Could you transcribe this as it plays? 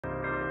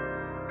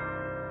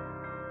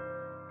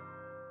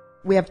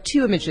We have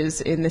two images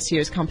in this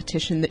year's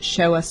competition that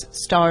show us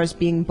stars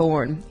being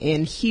born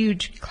in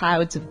huge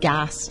clouds of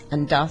gas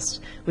and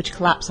dust which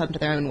collapse under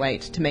their own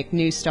weight to make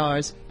new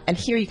stars. And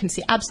here you can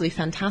see absolutely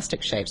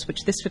fantastic shapes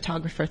which this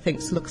photographer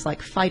thinks looks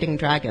like fighting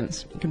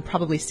dragons. You can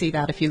probably see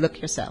that if you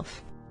look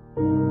yourself.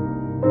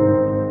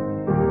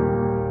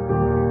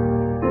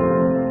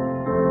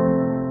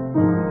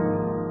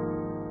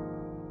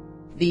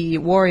 The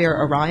warrior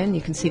Orion, you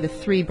can see the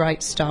three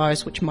bright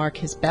stars which mark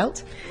his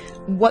belt.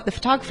 What the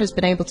photographer has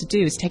been able to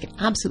do is take an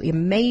absolutely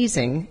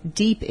amazing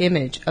deep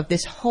image of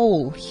this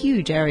whole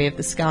huge area of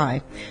the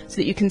sky so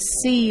that you can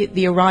see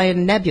the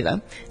Orion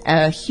Nebula,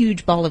 a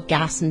huge ball of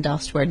gas and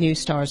dust where new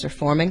stars are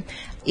forming.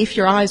 If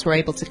your eyes were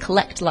able to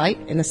collect light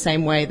in the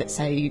same way that,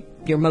 say,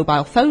 your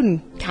mobile phone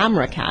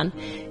camera can,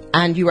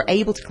 and you were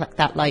able to collect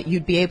that light,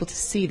 you'd be able to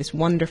see this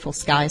wonderful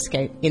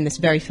skyscape in this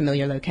very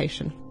familiar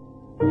location.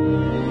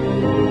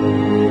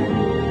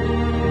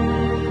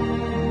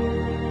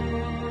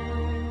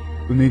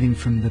 We're moving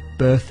from the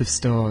birth of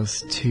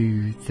stars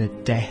to the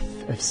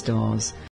death of stars.